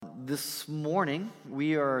This morning,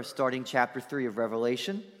 we are starting chapter 3 of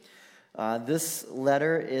Revelation. This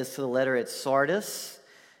letter is to the letter at Sardis,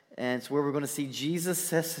 and it's where we're going to see Jesus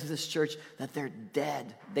says to this church that they're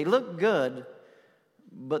dead. They look good,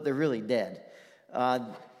 but they're really dead.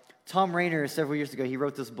 Tom Rainer, several years ago, he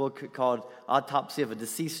wrote this book called Autopsy of a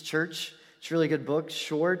Deceased Church. It's a really good book,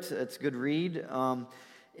 short, it's a good read.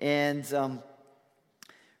 Rainer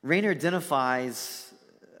identifies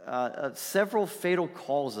several fatal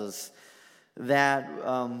causes that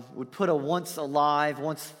would put a once alive,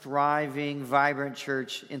 once thriving, vibrant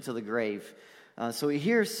church into the grave. So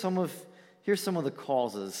here's some of the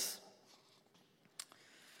causes.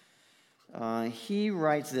 He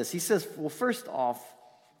writes this. He says, well, first off,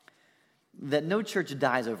 that no church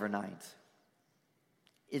dies overnight.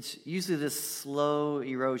 It's usually this slow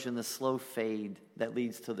erosion, this slow fade that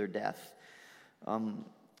leads to their death.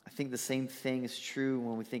 I think the same thing is true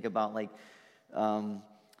when we think about like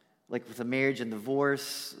with a marriage and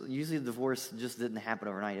divorce. Usually divorce just didn't happen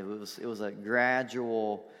overnight. It was a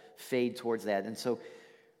gradual fade towards that. And so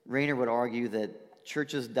Rainer would argue that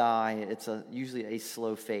churches die, it's usually a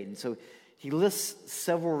slow fade. And so he lists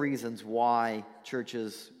several reasons why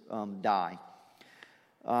churches die.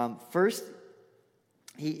 First,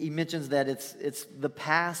 he mentions that it's the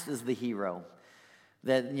past is the hero.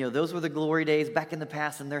 That, those were the glory days back in the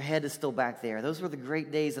past, and their head is still back there. Those were the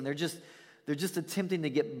great days, and they're just attempting to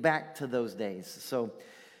get back to those days. So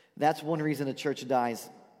that's one reason a church dies.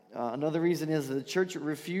 Another reason is the church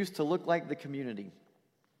refused to look like the community.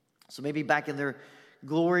 So maybe back in their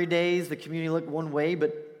glory days, the community looked one way,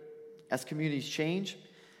 but as communities change,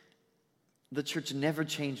 the church never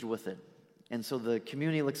changed with it. And so the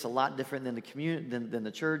community looks a lot different than than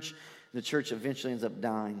the church. The church eventually ends up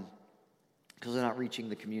dying because they're not reaching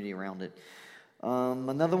the community around it.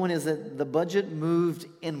 Another one is that the budget moved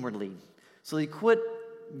inwardly. So they quit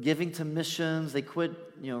giving to missions, they quit,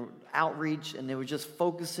 outreach, and they were just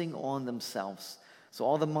focusing on themselves. So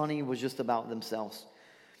all the money was just about themselves.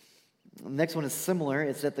 The next one is similar.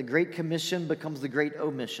 It's that the Great Commission becomes the Great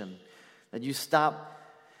Omission. That you stop,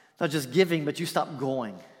 not just giving, but you stop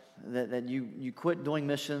going. That you quit doing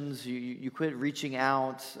missions, you quit reaching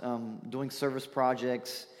out, doing service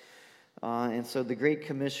projects. And so the Great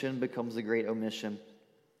Commission becomes the Great Omission.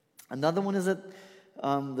 Another one is that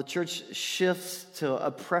the church shifts to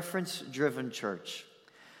a preference-driven church.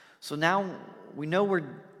 So now we know we're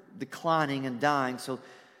declining and dying, so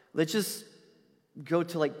let's just go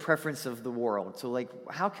to preference of the world. So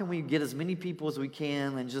how can we get as many people as we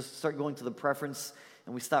can and just start going to the preference,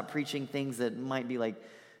 and we stop preaching things that might be that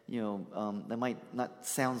might not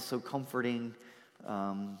sound so comforting.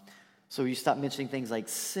 So you stop mentioning things like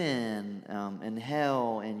sin and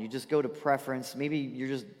hell, and you just go to preference. Maybe you're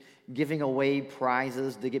just giving away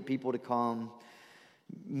prizes to get people to come,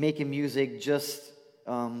 making music just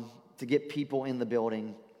to get people in the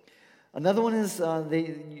building. Another one is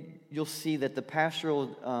you'll see that the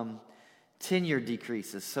pastoral tenure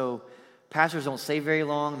decreases. So pastors don't stay very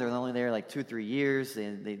long. They're only there 2 or 3 years.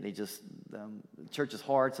 They just, the church is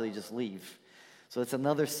hard, so they just leave. So it's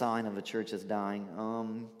another sign of a church that's dying.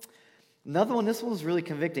 Another one, this one's really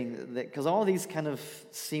convicting, because all these kind of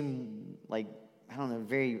seem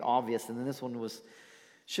very obvious, and then this one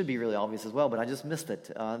should be really obvious as well, but I just missed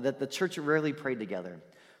it, that the church rarely prayed together.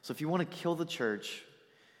 So if you want to kill the church,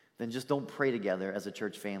 then just don't pray together as a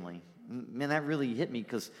church family. Man, that really hit me,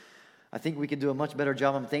 because I think we could do a much better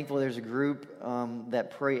job. I'm thankful there's a group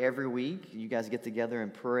that pray every week. You guys get together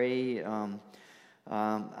and pray.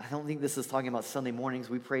 I don't think this is talking about Sunday mornings.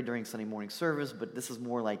 We pray during Sunday morning service, but this is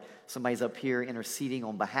more like somebody's up here interceding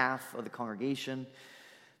on behalf of the congregation.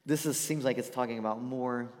 Seems like it's talking about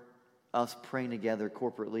more us praying together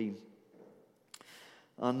corporately.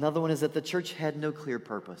 Another one is that the church had no clear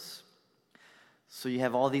purpose. So you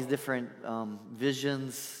have all these different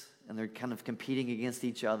visions, and they're kind of competing against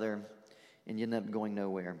each other, and you end up going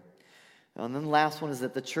nowhere. And then the last one is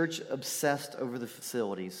that the church obsessed over the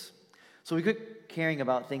facilities. So we quit caring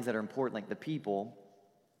about things that are important, like the people,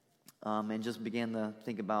 and just began to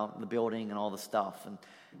think about the building and all the stuff, and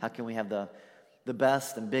how can we have the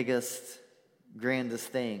best and biggest, grandest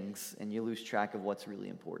things, and you lose track of what's really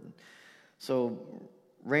important. So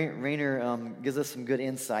Rainer gives us some good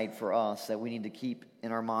insight for us that we need to keep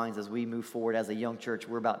in our minds as we move forward as a young church.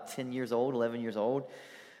 We're about 10 years old, 11 years old,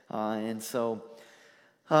 and so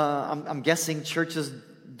I'm guessing churches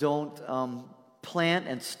don't plant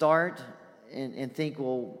and start and think,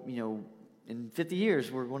 well, in 50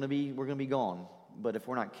 years we're going to be gone. But if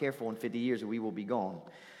we're not careful, in 50 years we will be gone.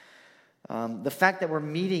 The fact that we're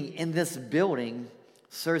meeting in this building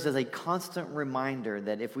serves as a constant reminder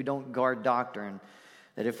that if we don't guard doctrine,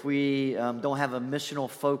 That if we don't have a missional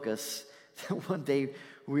focus, that one day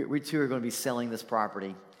we too are going to be selling this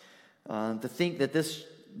property. To think that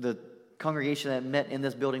the congregation that met in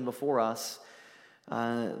this building before us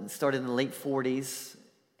started in the late 40s,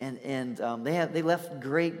 and they left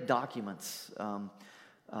great documents.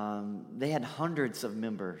 They had hundreds of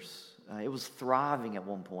members. It was thriving at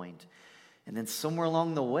one point. And then somewhere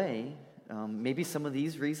along the way, maybe some of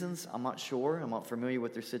these reasons, I'm not sure, I'm not familiar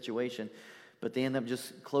with their situation, but they end up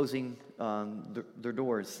just closing their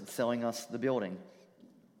doors and selling us the building.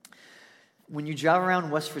 When you drive around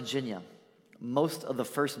West Virginia, most of the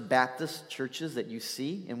First Baptist churches that you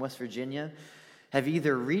see in West Virginia have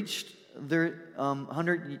either reached their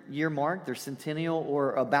 100-year mark, their centennial,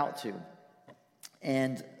 or about to.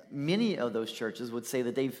 And many of those churches would say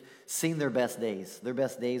that they've seen their best days. Their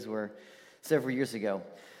best days were several years ago.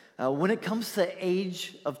 When it comes to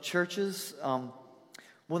age of churches, one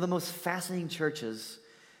of the most fascinating churches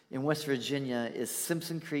in West Virginia is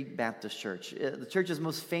Simpson Creek Baptist Church. The church is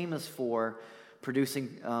most famous for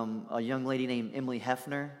producing a young lady named Emily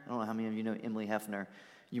Hefner. I don't know how many of you know Emily Hefner.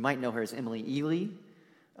 You might know her as Emily Ely.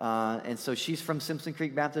 And so she's from Simpson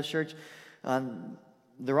Creek Baptist Church.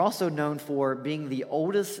 They're also known for being the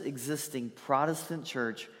oldest existing Protestant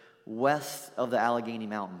church west of the Allegheny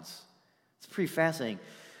Mountains. It's pretty fascinating.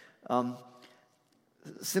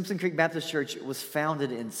 Simpson Creek Baptist Church was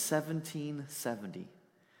founded in 1770.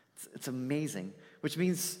 It's amazing, which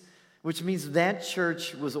means that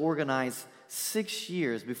church was organized 6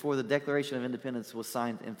 years before the Declaration of Independence was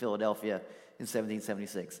signed in Philadelphia in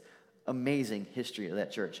 1776. Amazing history of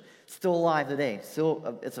that church. Still alive today.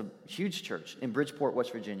 It's a huge church in Bridgeport,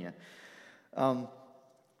 West Virginia. Our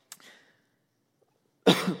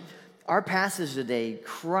passage today,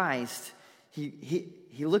 Christ, he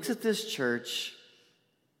looks at this church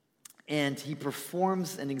and he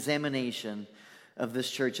performs an examination of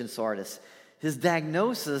this church in Sardis. His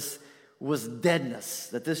diagnosis was deadness,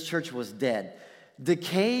 that this church was dead.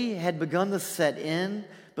 Decay had begun to set in,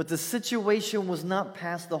 but the situation was not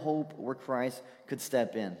past the hope where Christ could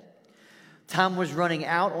step in. Time was running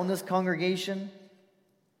out on this congregation,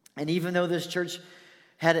 and even though this church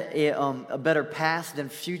had a better past than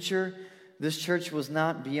future, this church was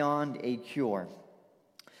not beyond a cure.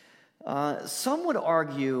 Some would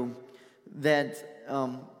argue that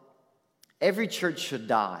every church should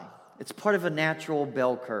die. It's part of a natural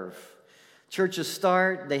bell curve. Churches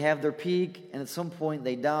start, they have their peak, and at some point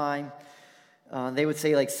they die. They would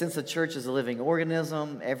say, like, since the church is a living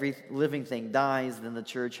organism, every living thing dies, then the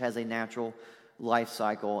church has a natural life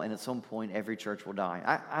cycle, and at some point every church will die.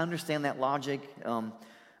 I understand that logic. I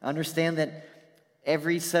understand that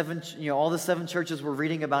all the seven churches we're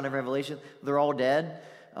reading about in Revelation, they're all dead.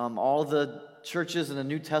 All the churches in the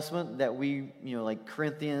New Testament that we, like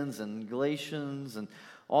Corinthians and Galatians and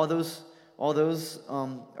all those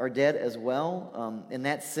are dead as well. In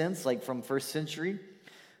that sense, like from first century,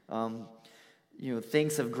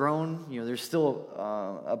 things have grown. There's still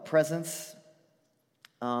a presence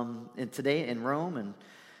today in Rome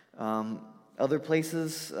and other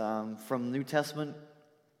places from the New Testament.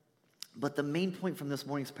 But the main point from this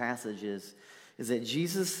morning's passage is that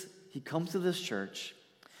Jesus, he comes to this church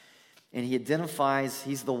and he identifies,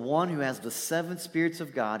 he's the one who has the seven spirits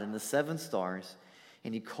of God and the seven stars,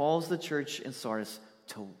 and he calls the church in Sardis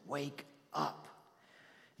to wake up,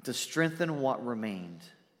 to strengthen what remained.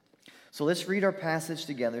 So let's read our passage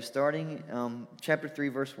together, starting chapter 3,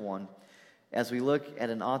 verse 1, as we look at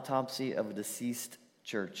an autopsy of a deceased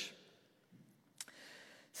church.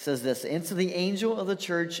 It says this, "And to the angel of the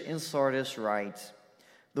church in Sardis write,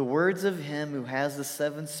 the words of him who has the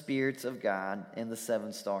seven spirits of God and the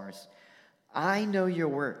seven stars. I know your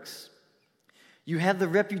works. You have the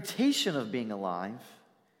reputation of being alive,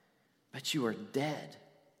 but you are dead.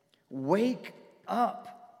 Wake up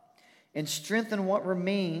and strengthen what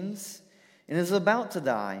remains and is about to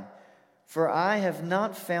die, for I have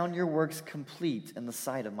not found your works complete in the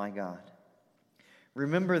sight of my God.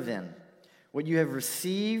 Remember then what you have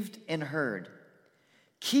received and heard.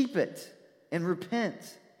 Keep it and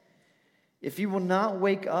repent. If you will not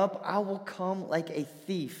wake up, I will come like a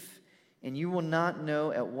thief, and you will not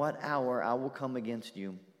know at what hour I will come against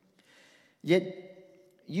you. Yet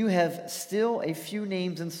you have still a few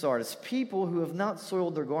names in Sardis, people who have not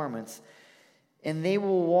soiled their garments, and they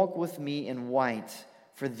will walk with me in white,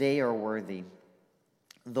 for they are worthy.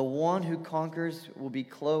 The one who conquers will be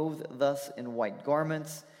clothed thus in white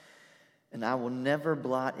garments, and I will never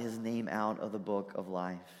blot his name out of the book of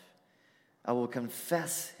life. I will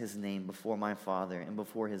confess his name before my Father and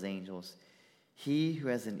before his angels. He who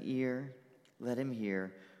has an ear, let him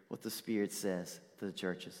hear what the Spirit says to the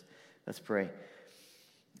churches." Let's pray.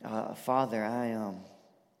 Father, I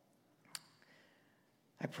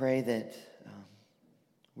pray that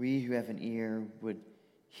we who have an ear would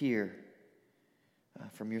hear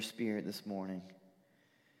from your Spirit this morning.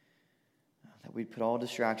 That we'd put all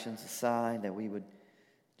distractions aside, that we would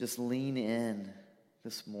just lean in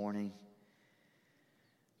this morning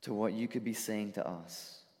to what you could be saying to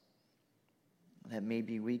us. That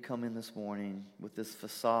maybe we come in this morning with this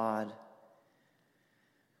facade,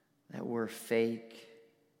 that we're fake,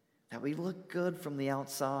 that we look good from the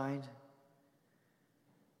outside,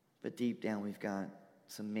 but deep down we've got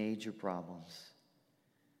some major problems.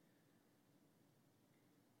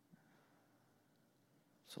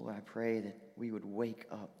 So Lord, I pray that we would wake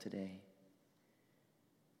up today,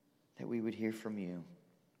 that we would hear from you.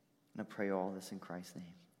 And I pray all this in Christ's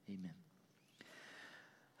name. Amen.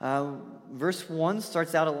 Verse 1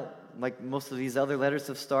 starts out like most of these other letters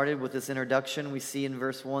have started with this introduction. We see in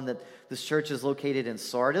verse 1 that this church is located in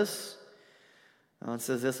Sardis. It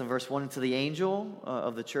says this in verse 1, "To the angel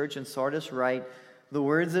of the church in Sardis write the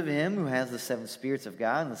words of him who has the 7 spirits of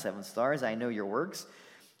God and the 7 stars. I know your works.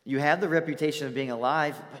 You have the reputation of being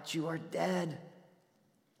alive, but you are dead."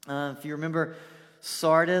 If you remember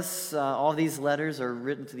Sardis, all these letters are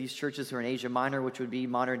written to these churches who are in Asia Minor, which would be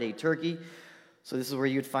modern-day Turkey. So this is where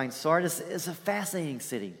you'd find Sardis. It's a fascinating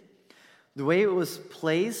city. The way it was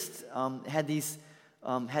placed had these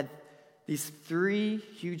 3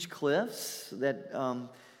 huge cliffs that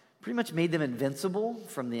pretty much made them invincible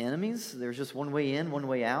from the enemies. There was just one way in, one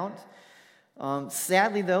way out.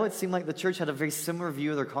 Sadly, though, it seemed like the church had a very similar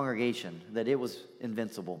view of their congregation, that it was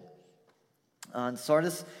invincible. And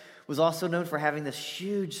Sardis was also known for having this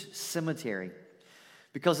huge cemetery.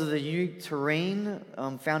 Because of the unique terrain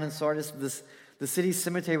found in Sardis, the city's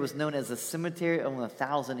cemetery was known as the Cemetery on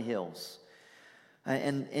 1,000 Hills.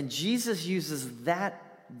 And Jesus uses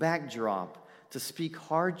that backdrop to speak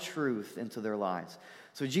hard truth into their lives.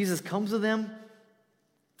 So Jesus comes to them,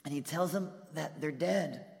 and he tells them that they're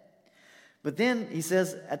dead. But then he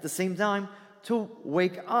says at the same time to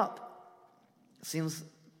wake up. Seems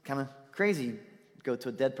kind of crazy. Go to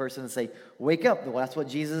a dead person and say, wake up. Well, that's what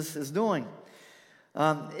Jesus is doing.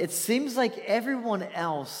 It seems like everyone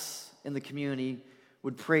else in the community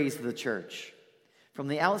would praise the church. From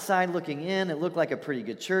the outside looking in, it looked like a pretty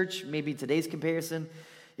good church. Maybe today's comparison,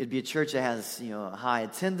 it'd be a church that has high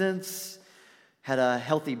attendance, had a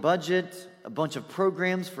healthy budget, a bunch of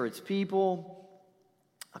programs for its people,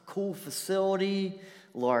 a cool facility,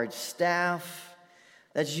 large staff.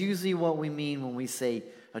 That's usually what we mean when we say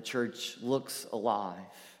a church looks alive.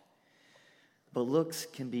 But looks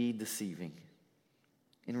can be deceiving.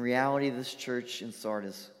 In reality, this church in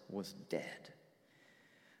Sardis was dead.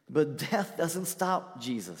 But death doesn't stop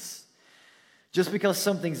Jesus. Just because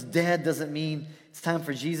something's dead doesn't mean it's time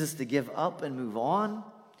for Jesus to give up and move on.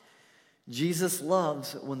 Jesus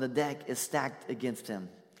loves when the deck is stacked against him.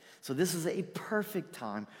 So this is a perfect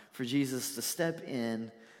time for Jesus to step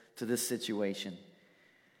in to this situation.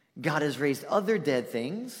 God has raised other dead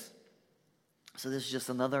things, so this is just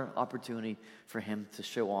another opportunity for him to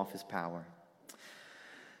show off his power.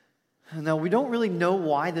 Now, we don't really know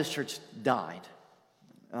why this church died.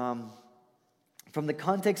 From the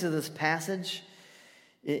context of this passage,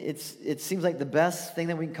 it seems like the best thing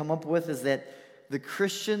that we can come up with is that the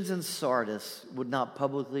Christians in Sardis would not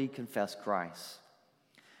publicly confess Christ.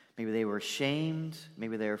 Maybe they were ashamed.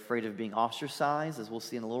 Maybe they were afraid of being ostracized, as we'll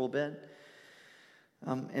see in a little bit.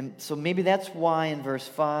 And so maybe that's why in verse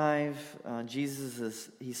 5,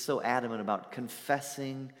 he's so adamant about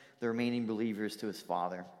confessing the remaining believers to his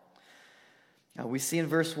Father. We see in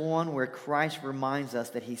verse 1 where Christ reminds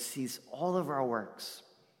us that he sees all of our works.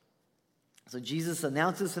 So Jesus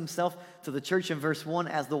announces himself to the church in verse 1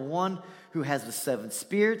 as the one who has the 7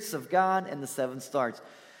 spirits of God and the 7 stars.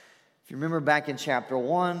 If you remember back in chapter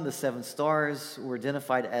 1, the 7 stars were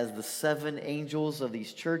identified as the 7 angels of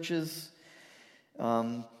these churches.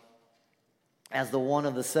 As the one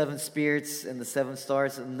of the 7 spirits and the 7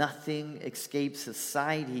 stars, nothing escapes his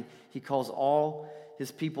sight. He calls all his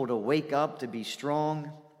people to wake up, to be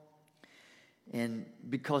strong. And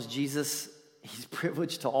because Jesus, he's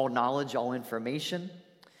privileged to all knowledge, all information.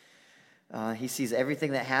 He sees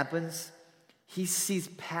everything that happens. He sees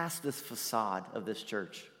past this facade of this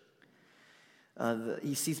church.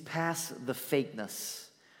 He sees past the fakeness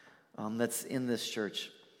that's in this church.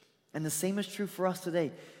 And the same is true for us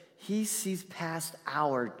today. He sees past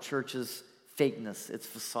our church's fakeness, its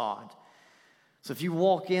facade. So if you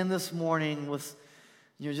walk in this morning with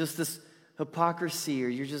just this hypocrisy, or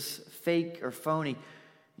you're just fake or phony,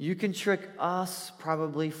 you can trick us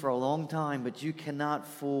probably for a long time, but you cannot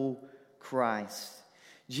fool Christ.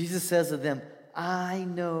 Jesus says of them, I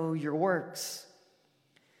know your works.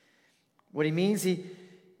 What he means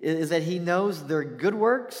is that he knows their good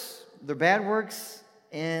works, their bad works,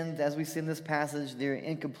 and as we see in this passage, their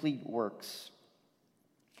incomplete works.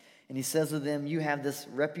 And he says to them, you have this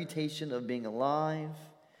reputation of being alive.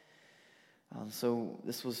 So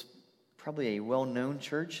this was probably a well-known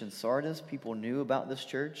church in Sardis. People knew about this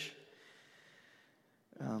church.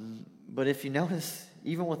 But if you notice,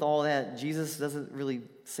 even with all that, Jesus doesn't really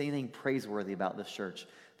say anything praiseworthy about this church.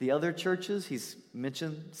 The other churches, he's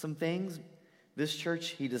mentioned some things. This church,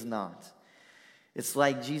 he does not. It's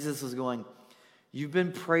like Jesus is going, you've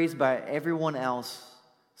been praised by everyone else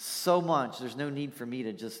so much, there's no need for me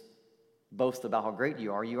to just boast about how great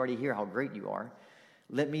you are. You already hear how great you are.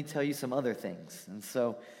 Let me tell you some other things. And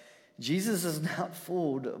so Jesus is not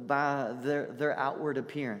fooled by their outward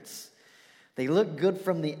appearance. They look good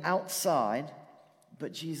from the outside,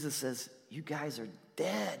 but Jesus says, you guys are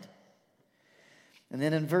dead. And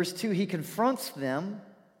then in verse 2, he confronts them,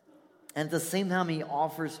 and at the same time, he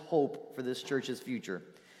offers hope for this church's future.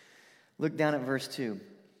 Look down at verse 2.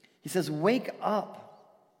 He says, wake up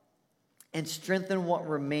and strengthen what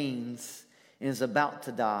remains and is about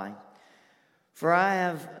to die. For I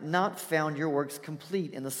have not found your works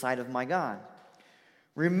complete in the sight of my God.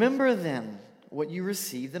 Remember then what you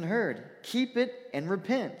received and heard. Keep it and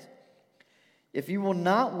repent. If you will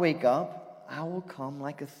not wake up, I will come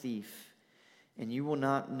like a thief, and you will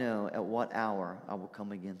not know at what hour I will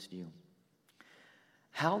come against you.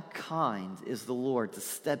 How kind is the Lord to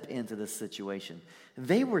step into this situation?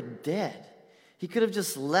 They were dead. He could have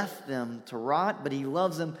just left them to rot, but he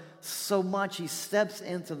loves them so much, he steps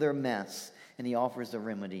into their mess, and he offers a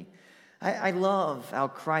remedy. I love how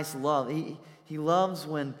Christ loves. He loves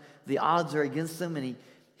when the odds are against him, and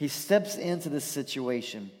he steps into this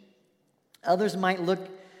situation. Others might look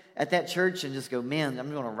at that church and just go, man,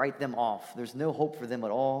 I'm going to write them off. There's no hope for them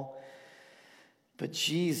at all. But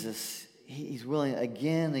Jesus, he's willing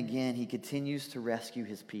again and again, he continues to rescue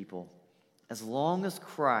his people. As long as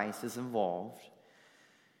Christ is involved,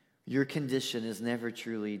 your condition is never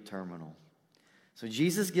truly terminal. So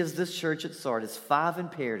Jesus gives this church at Sardis 5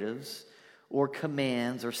 imperatives or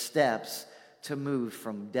commands or steps to move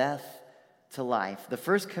from death to life. The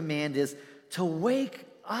first command is to wake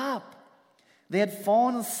up. They had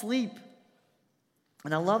fallen asleep.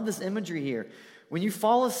 And I love this imagery here. When you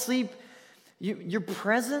fall asleep, you're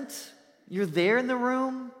present, you're there in the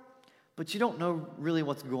room, but you don't know really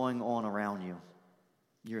what's going on around you.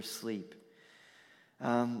 You're asleep.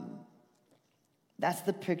 That's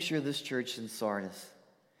the picture of this church in Sardis,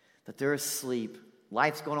 that they're asleep.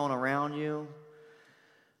 Life's going on around you,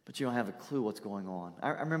 but you don't have a clue what's going on. I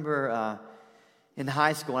remember in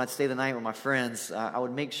high school, when I'd stay the night with my friends, I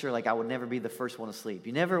would make sure I would never be the first one to sleep.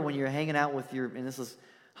 You never, when you're hanging out with and this is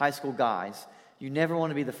high school guys, you never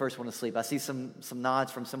want to be the first one to sleep. I see some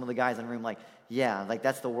nods from some of the guys in the room yeah,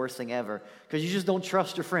 that's the worst thing ever. Because you just don't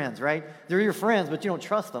trust your friends, right? They're your friends, but you don't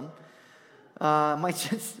trust them. I might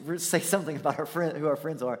just say something about who our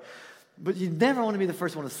friends are. But you never want to be the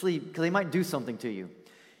first one to sleep because they might do something to you.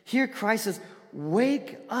 Here Christ says,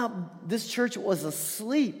 wake up. This church was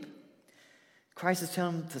asleep. Christ is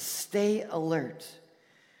telling them to stay alert.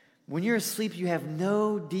 When you're asleep, you have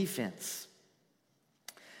no defense.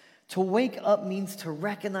 To wake up means to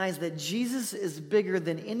recognize that Jesus is bigger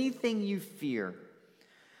than anything you fear.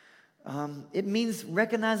 It means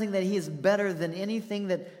recognizing that he is better than anything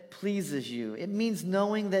that pleases you. It means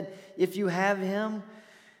knowing that if you have him,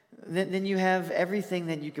 then you have everything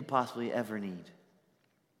that you could possibly ever need.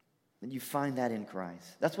 That you find that in Christ.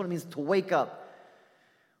 That's what it means to wake up.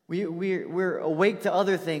 We're awake to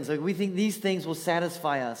other things. We think these things will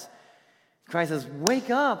satisfy us. Christ says, wake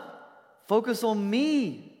up. Focus on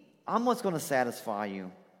me. I'm what's going to satisfy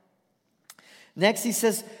you. Next, he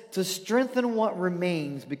says, to strengthen what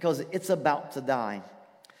remains because it's about to die.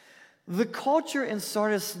 The culture in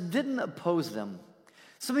Sardis didn't oppose them.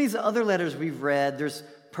 Some of these other letters we've read, there's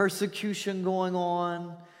persecution going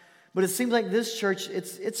on. But it seems like this church,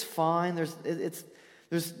 it's fine.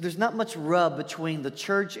 There's not much rub between the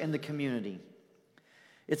church and the community.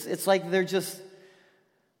 It's like they're just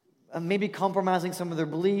maybe compromising some of their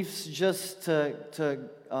beliefs just to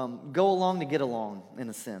go along to get along, in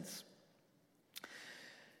a sense.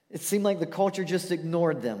 It seemed like the culture just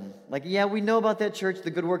ignored them. Yeah, we know about that church,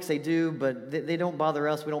 the good works they do, but they don't bother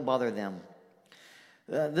us, we don't bother them.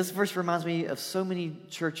 This verse reminds me of so many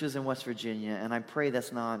churches in West Virginia, and I pray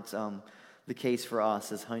that's not the case for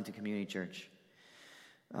us as Huntington Community Church.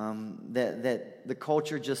 That the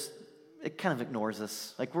culture it kind of ignores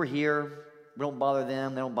us. We're here, we don't bother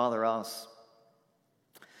them, they don't bother us.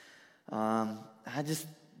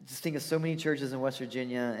 just think of so many churches in West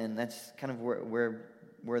Virginia, and that's kind of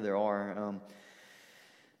where there are.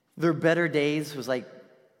 Their better days was like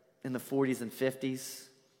in the 40s and 50s,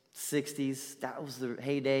 60s. That was the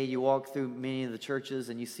heyday. You walk through many of the churches,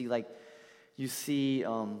 and you see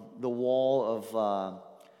the wall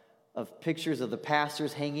of pictures of the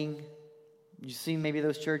pastors hanging. You see maybe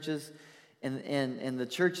those churches, and the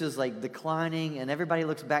church is like declining, and everybody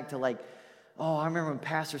looks back to like, oh, I remember when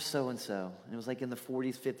Pastor so-and-so, and it was like in the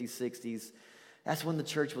 40s, 50s, 60s. That's when the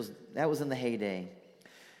church that was in the heyday.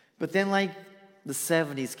 But then like the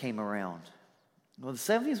 70s came around. Well, the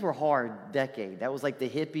 70s were a hard decade. That was like the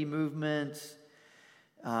hippie movement.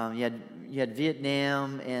 You had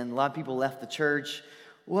Vietnam, and a lot of people left the church.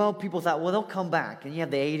 Well, people thought, well, they'll come back. And you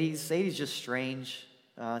have the 80s. The 80s just strange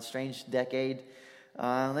decade.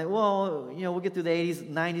 We'll get through the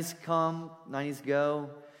 80s. 90s come, 90s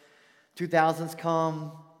go. 2000s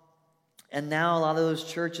come. And now a lot of those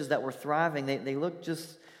churches that were thriving, they look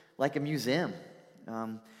just like a museum.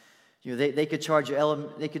 They could charge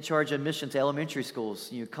admission to elementary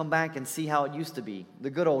schools. Come back and see how it used to be, the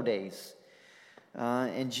good old days.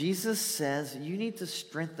 And Jesus says you need to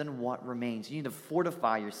strengthen what remains. You need to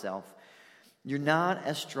fortify yourself. You're not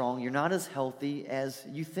as strong, you're not as healthy as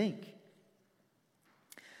you think.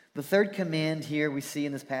 The third command here we see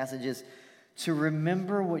in this passage is to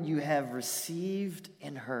remember what you have received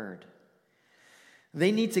and heard.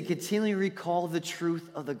 They need to continually recall the truth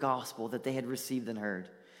of the gospel that they had received and heard.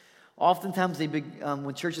 Oftentimes,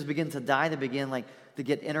 when churches begin to die, they begin to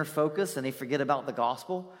get inner focus and they forget about the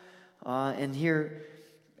gospel. And here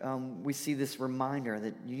we see this reminder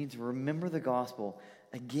that you need to remember the gospel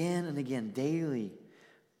again and again, daily,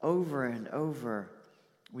 over and over.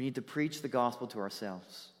 We need to preach the gospel to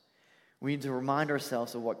ourselves. We need to remind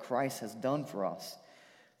ourselves of what Christ has done for us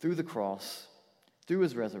through the cross, through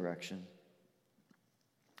his resurrection.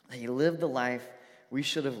 He lived the life we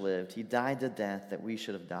should have lived. He died the death that we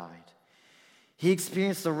should have died. He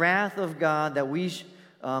experienced the wrath of God that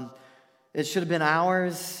it should have been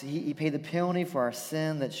ours. He paid the penalty for our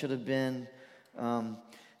sin that should have been,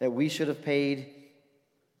 that we should have paid.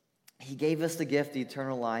 He gave us the gift, the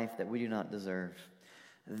eternal life that we do not deserve.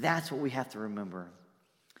 That's what we have to remember.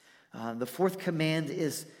 The fourth command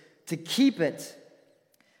is to keep it.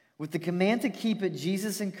 With the command to keep it,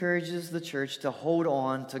 Jesus encourages the church to hold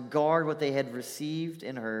on, to guard what they had received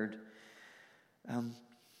and heard.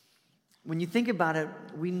 When you think about it,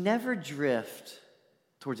 we never drift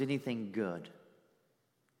towards anything good.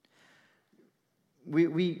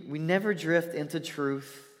 We never drift into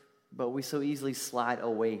truth, but we so easily slide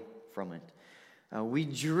away from it. We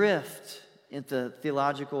drift into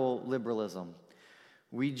theological liberalism.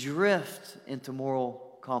 We drift into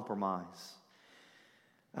moral compromise.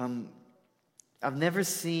 I've never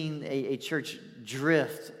seen a church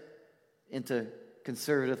drift into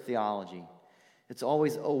conservative theology. It's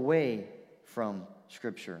always away from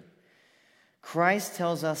Scripture. Christ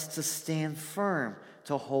tells us to stand firm,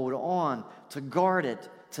 to hold on, to guard it,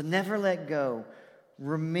 to never let go.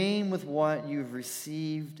 Remain with what you've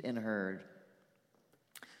received and heard.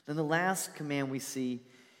 Then the last command we see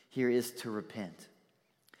here is to repent.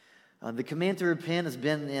 The command to repent has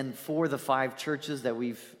been in 4 of the 5 churches that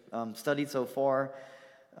we've studied so far.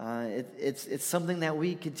 It's something that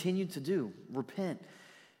we continue to do, repent.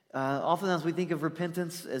 Oftentimes we think of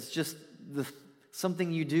repentance as just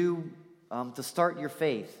something you do to start your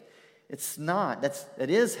faith. It's not. That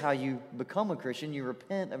is how you become a Christian. You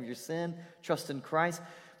repent of your sin, trust in Christ.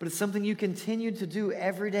 But it's something you continue to do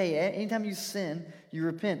every day. Anytime you sin, you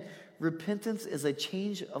repent. Repentance is a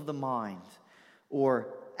change of the mind or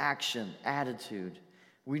action, attitude.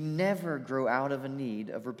 We never grow out of a need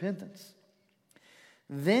of repentance.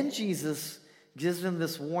 Then Jesus gives them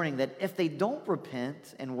this warning that if they don't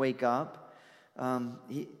repent and wake up,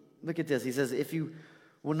 look at this. He says, if you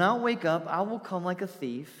will not wake up, I will come like a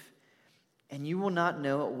thief, and you will not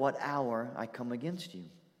know at what hour I come against you.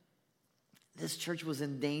 This church was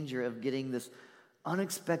in danger of getting this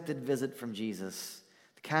unexpected visit from Jesus,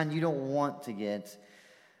 the kind you don't want to get.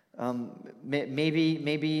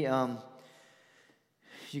 Maybe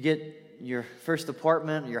you get your first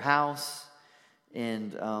apartment, your house,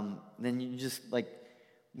 and then you just, when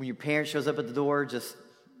your parent shows up at the door, just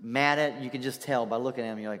mad at, you can just tell by looking at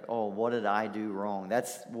them, you're like, oh, what did I do wrong?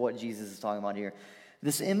 That's what Jesus is talking about here.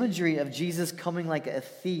 This imagery of Jesus coming like a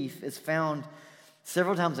thief is found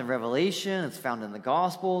several times in Revelation. It's found in the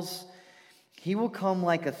Gospels. He will come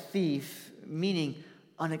like a thief, meaning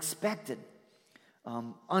unexpected,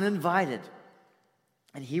 uninvited.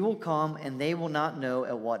 And he will come and they will not know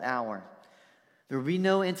at what hour. There will be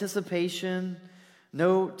no anticipation.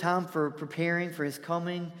 No time for preparing for his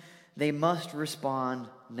coming. They must respond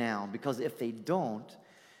now, because if they don't,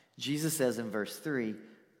 Jesus says in verse 3,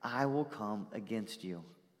 I will come against you.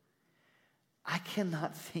 I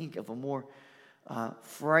cannot think of a more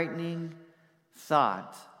frightening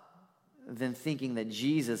thought than thinking that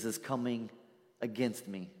Jesus is coming against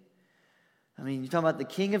me. I mean, you're talking about the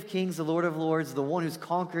King of Kings, the Lord of Lords, the one who's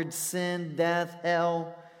conquered sin, death,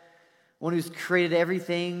 hell, one who's created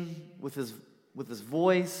everything with his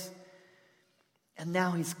voice, and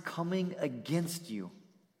now he's coming against you.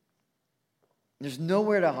 There's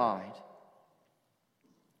nowhere to hide.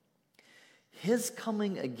 His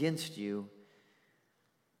coming against you,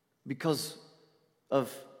 because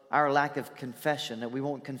of our lack of confession, that we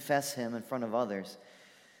won't confess him in front of others,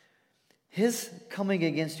 his coming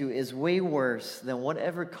against you is way worse than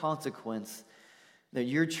whatever consequence that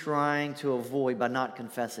you're trying to avoid by not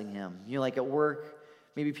confessing him. You know, like at work,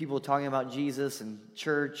 maybe people are talking about Jesus and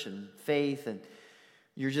church and faith, and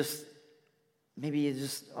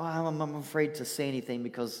I'm afraid to say anything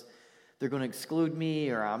because they're going to exclude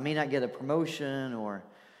me, or I may not get a promotion, or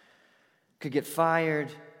could get fired.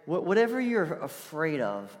 Whatever you're afraid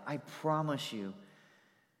of, I promise you,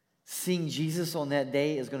 seeing Jesus on that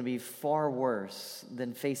day is going to be far worse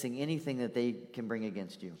than facing anything that they can bring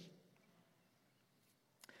against you.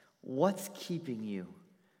 What's keeping you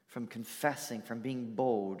from confessing, from being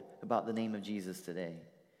bold about the name of Jesus today?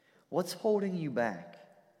 What's holding you back?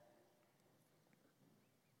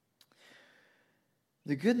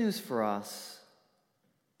 The good news for us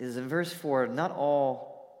is in verse 4, not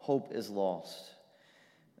all hope is lost.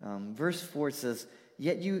 Verse 4 says,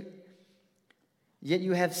 Yet you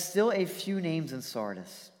have still a few names in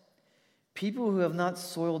Sardis, people who have not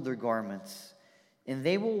soiled their garments, and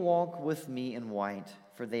they will walk with me in white,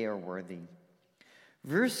 for they are worthy.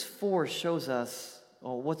 Verse 4 shows us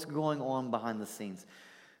what's going on behind the scenes.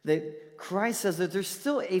 That Christ says that there's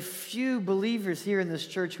still a few believers here in this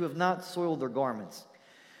church who have not soiled their garments.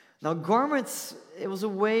 Now, garments, it was a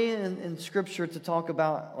way in Scripture to talk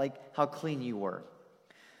about like how clean you were.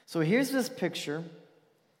 So here's this picture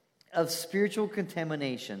of spiritual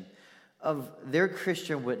contamination of their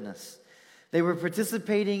Christian witness. They were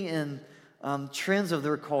participating in trends of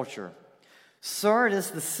their culture.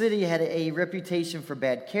 Sardis, the city, had a reputation for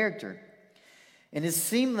bad character. And it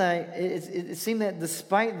seemed that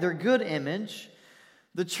despite their good image,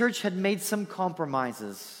 the church had made some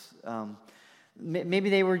compromises. Maybe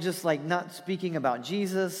they were just like not speaking about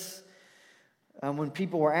Jesus. When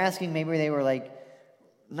people were asking, maybe they were like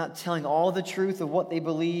not telling all the truth of what they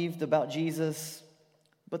believed about Jesus.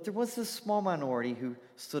 But there was this small minority who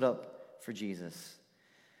stood up for Jesus.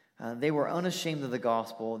 They were unashamed of the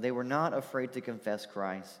gospel. They were not afraid to confess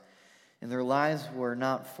Christ. And their lives were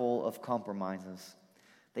not full of compromises.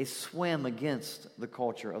 They swam against the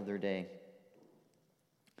culture of their day.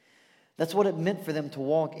 That's what it meant for them to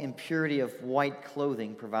walk in purity of white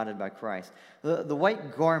clothing provided by Christ. The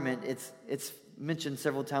white garment, it's mentioned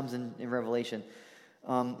several times in Revelation.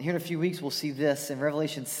 Here in a few weeks, we'll see this. In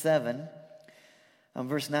Revelation 7,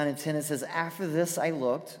 verse 9 and 10, it says, After this I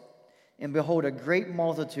looked, and behold, a great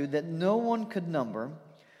multitude that no one could number,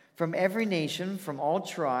 from every nation, from all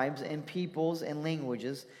tribes and peoples and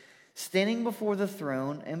languages, standing before the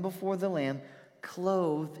throne and before the Lamb,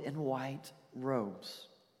 clothed in white robes,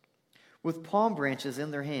 with palm branches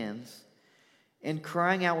in their hands, and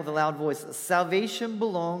crying out with a loud voice, Salvation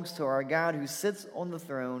belongs to our God who sits on the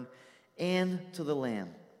throne and to the Lamb.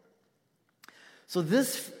 So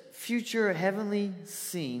this future heavenly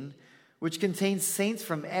scene, which contains saints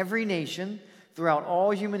from every nation throughout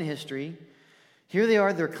all human history, here they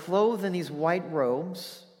are, they're clothed in these white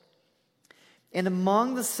robes. And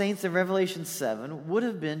among the saints in Revelation 7 would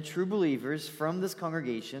have been true believers from this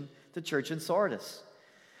congregation, the church in Sardis.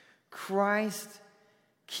 Christ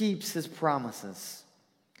keeps his promises.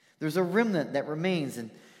 There's a remnant that remains,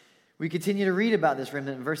 and we continue to read about this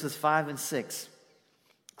remnant in verses 5 and 6.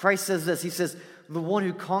 Christ says this, he says, The one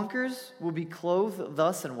who conquers will be clothed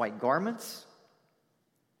thus in white garments,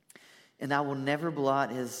 and I will never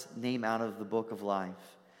blot his name out of the book of life.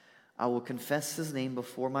 I will confess his name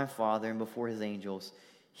before my Father and before his angels.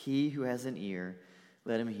 He who has an ear,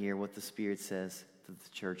 let him hear what the Spirit says to the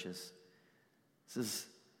churches. This is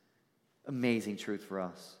amazing truth for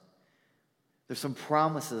us. There's some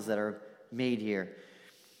promises that are made here.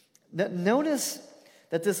 Notice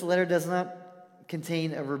that this letter does not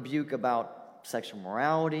contain a rebuke about sexual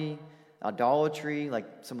morality, idolatry, like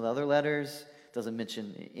some of the other letters. It doesn't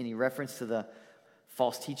mention any reference to the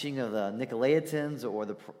false teaching of the Nicolaitans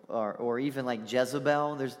or even like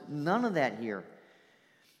Jezebel. There's none of that here.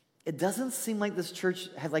 It doesn't seem like this church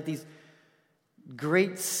had like these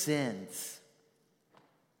great sins.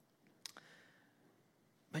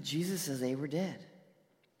 But Jesus says they were dead.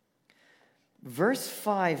 Verse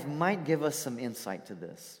 5 might give us some insight to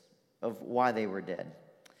this, of why they were dead.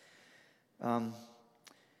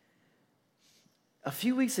 A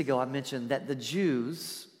few weeks ago, I mentioned that the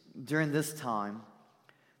Jews, during this time,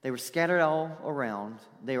 they were scattered all around.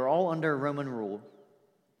 They were all under Roman rule,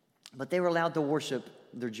 but they were allowed to worship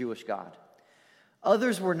their Jewish God.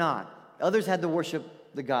 Others were not. Others had to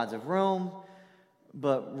worship the gods of Rome,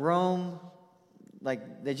 but Rome,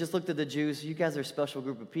 they just looked at the Jews. You guys are a special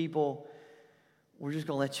group of people. We're just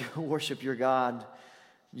going to let you worship your God.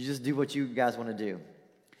 You just do what you guys want to do.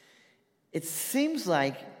 It seems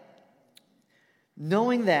like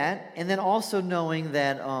knowing that, and then also knowing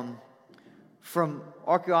that from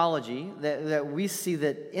archaeology, that we see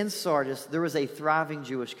that in Sardis there was a thriving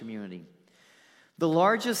Jewish community. The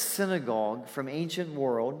largest synagogue from ancient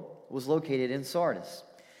world was located in Sardis.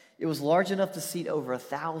 It was large enough to seat over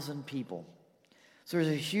 1,000 people. So there's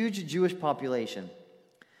a huge Jewish population.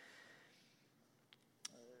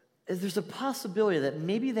 There's a possibility that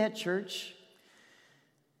maybe that church,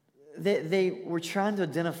 they were trying to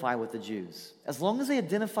identify with the Jews. As long as they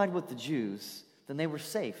identified with the Jews, then they were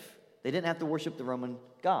safe. They didn't have to worship the Roman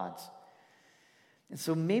gods. And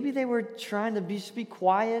so maybe they were trying to just be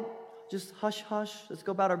quiet, just hush, hush, let's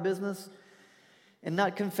go about our business, and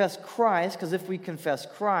not confess Christ, because if we confess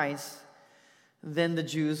Christ, then the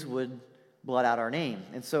Jews would blot out our name.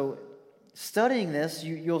 And so studying this,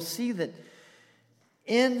 you'll see that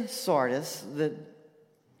in Sardis, that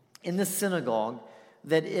in the synagogue,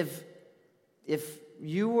 that if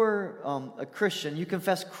you were a Christian, you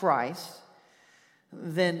confess Christ,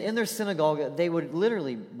 then in their synagogue, they would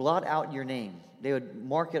literally blot out your name. They would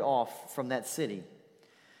mark it off from that city,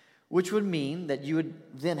 which would mean that you would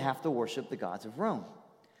then have to worship the gods of Rome.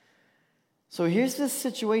 So here's this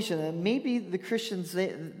situation, and maybe the Christians,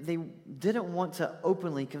 they didn't want to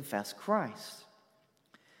openly confess Christ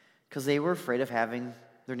because they were afraid of having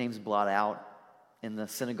their names blotted out in the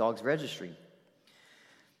synagogue's registry.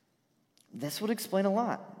 This would explain a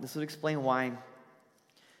lot. This would explain why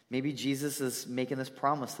maybe Jesus is making this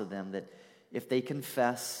promise to them that if they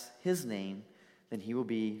confess his name, then he will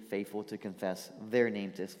be faithful to confess their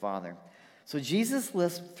name to his Father. So Jesus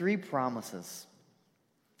lists 3 promises.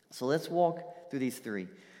 So let's walk through these 3.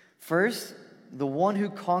 First, the one who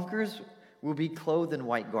conquers will be clothed in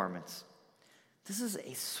white garments. This is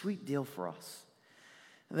a sweet deal for us,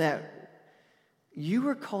 that you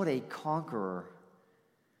were called a conqueror,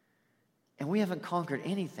 and we haven't conquered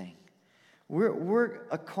anything. We're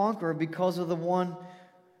a conqueror because of the one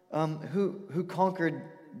who conquered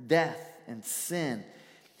death and sin.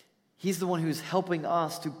 He's the one who's helping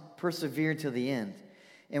us to persevere to the end.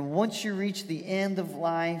 And once you reach the end of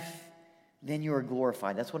life, then you are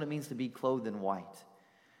glorified. That's what it means to be clothed in white.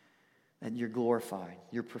 That you're glorified,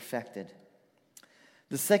 you're perfected.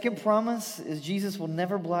 The second promise is Jesus will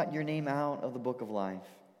never blot your name out of the book of life.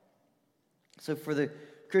 So for the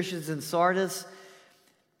Christians in Sardis,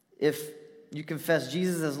 if you confess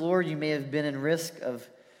Jesus as Lord, you may have been in risk of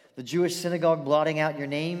the Jewish synagogue blotting out your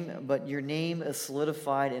name, but your name is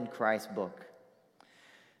solidified in Christ's book.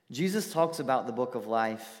 Jesus talks about the book of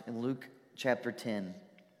life in Luke chapter 10.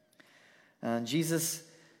 Jesus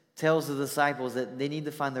tells the disciples that they need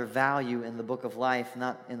to find their value in the book of life,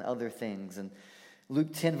 not in other things. And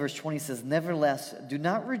Luke 10 verse 20 says, "Nevertheless, do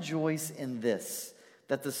not rejoice in this,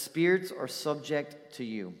 that the spirits are subject to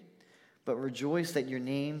you, but rejoice that your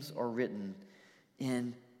names are written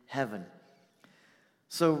in heaven."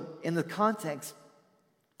 So in the context,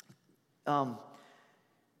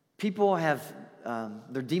 people have,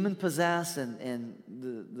 they're demon possessed, and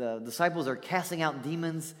the disciples are casting out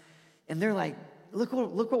demons, and they're like, look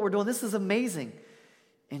what we're doing. This is amazing.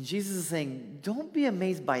 And Jesus is saying, don't be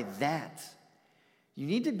amazed by that. You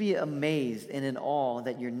need to be amazed and in awe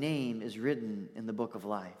that your name is written in the book of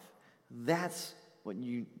life. That's what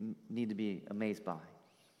you need to be amazed by.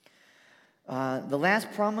 The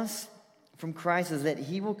last promise from Christ is that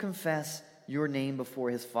he will confess your name before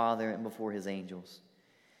his Father and before his angels.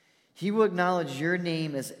 He will acknowledge your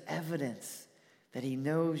name as evidence that he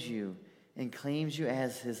knows you and claims you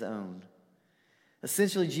as his own.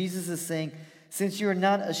 Essentially, Jesus is saying, since you are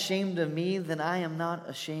not ashamed of me, then I am not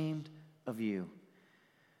ashamed of you.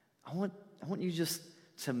 I want you just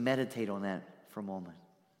to meditate on that for a moment.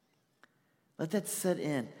 Let that set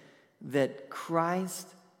in, that Christ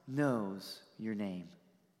knows your name.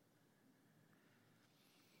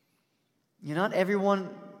 Not everyone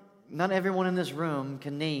in this room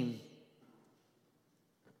can name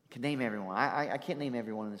everyone. I can't name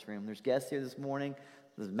everyone in this room. There's guests here this morning.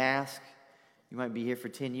 There's Mask. You might be here for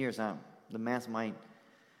 10 years. The math might.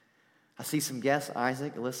 I see some guests.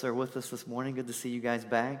 Isaac, Alyssa are with us this morning. Good to see you guys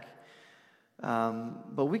back.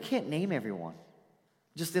 But we can't name everyone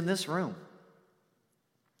just in this room.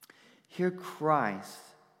 Here, Christ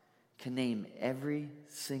can name every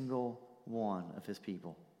single one of his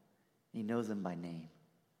people. He knows them by name.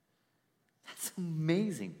 That's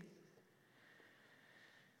amazing.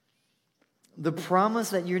 The promise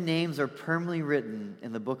that your names are permanently written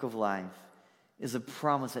in the book of life is a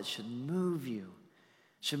promise that should move you,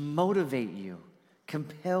 should motivate you,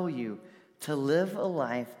 compel you to live a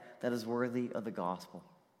life that is worthy of the gospel.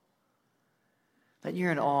 That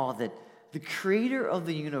you're in awe that the creator of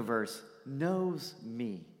the universe knows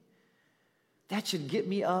me. That should get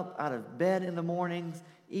me up out of bed in the mornings,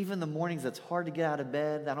 even the mornings that's hard to get out of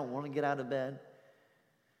bed, I don't want to get out of bed.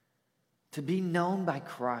 To be known by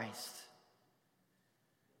Christ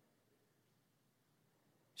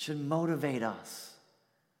should motivate us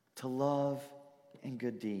to love and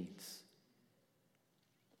good deeds.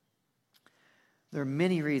 There are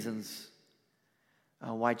many reasons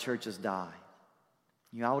why churches die.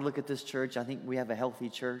 I would look at this church. I think we have a healthy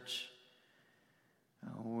church.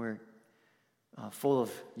 We're full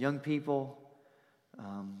of young people.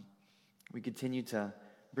 We continue to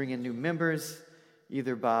bring in new members,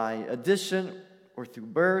 either by addition or through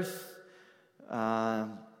birth.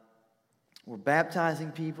 We're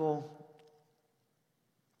baptizing people.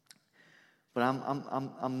 But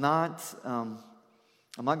I'm not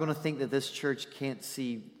going to think that this church can't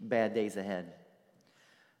see bad days ahead.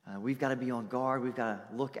 We've got to be on guard. We've got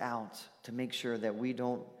to look out to make sure that we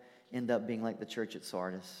don't end up being like the church at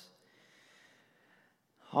Sardis.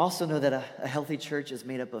 I also know that a healthy church is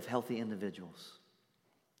made up of healthy individuals.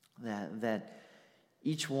 That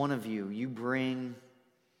each one of you bring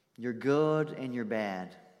your good and your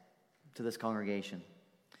bad to this congregation.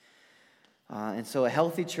 And so a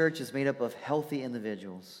healthy church is made up of healthy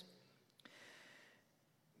individuals.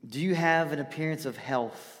 Do you have an appearance of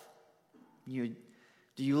health?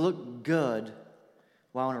 Do you look good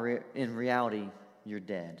while in reality you're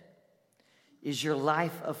dead? Is your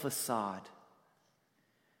life a facade?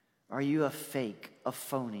 Are you a fake, a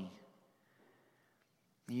phony?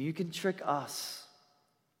 You can trick us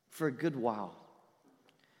for a good while,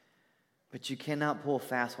 but you cannot pull a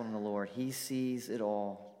fast one on the Lord. He sees it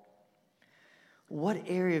all. What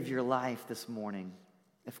area of your life this morning,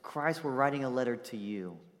 if Christ were writing a letter to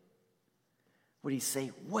you, would he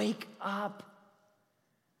say, wake up?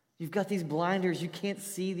 You've got these blinders. You can't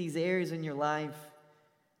see these areas in your life.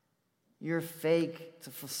 You're fake. It's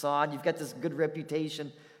a facade. You've got this good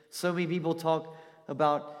reputation. So many people talk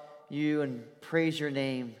about you and praise your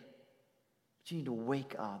name. But you need to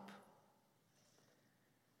wake up.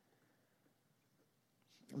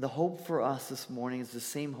 The hope for us this morning is the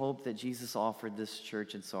same hope that Jesus offered this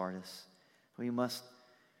church in Sardis. We must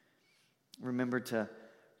remember to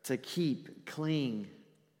cling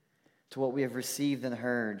to what we have received and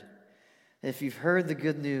heard. If you've heard the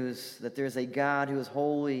good news that there's a God who is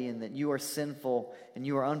holy and that you are sinful and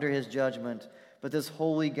you are under his judgment, but this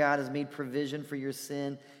holy God has made provision for your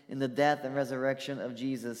sin in the death and resurrection of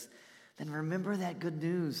Jesus, then remember that good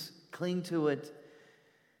news. Cling to it.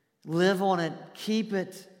 Live on it. Keep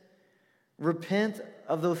it. Repent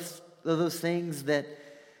of those things that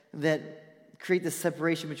create the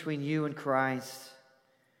separation between you and Christ.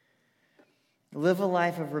 Live a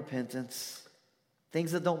life of repentance.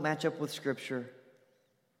 Things that don't match up with Scripture.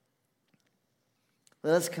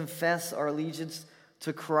 Let us confess our allegiance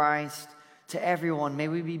to Christ, to everyone. May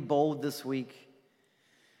we be bold this week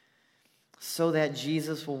so that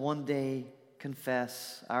Jesus will one day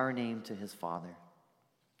confess our name to his Father.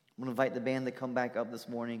 I'm going to invite the band to come back up this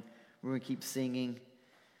morning. We're going to keep singing.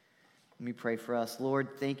 Let me pray for us.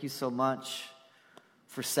 Lord, thank you so much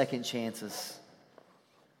for second chances.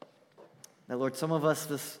 Now, Lord, some of us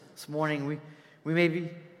this morning, we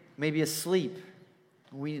may be asleep.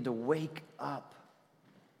 We need to wake up.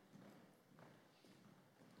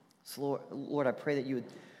 So, Lord, I pray that you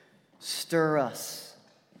would stir us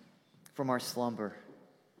from our slumber.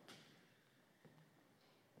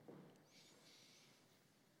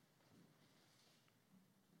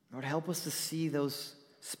 Lord, help us to see those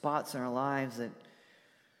spots in our lives that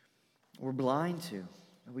we're blind to,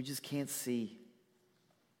 that we just can't see.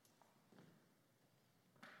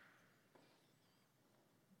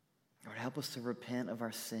 Lord, help us to repent of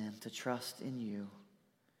our sin, to trust in you.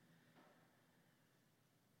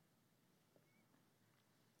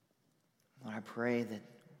 Lord, I pray that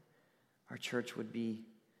our church would be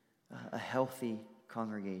a healthy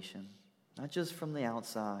congregation, not just from the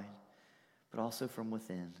outside, but also from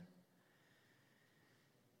within.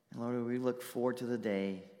 And Lord, we look forward to the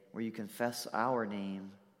day where you confess our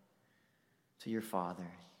name to your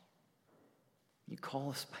Father. You call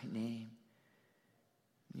us by name.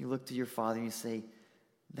 You look to your Father and you say,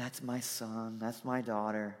 that's my son, that's my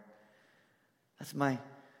daughter, that's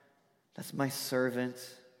my servant.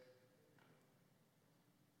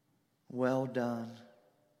 Well done.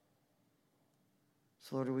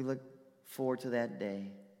 So Lord, we look forward to that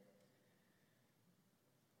day.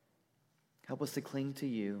 Help us to cling to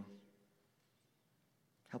you.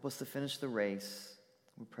 Help us to finish the race.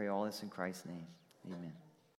 We pray all this in Christ's name. Amen.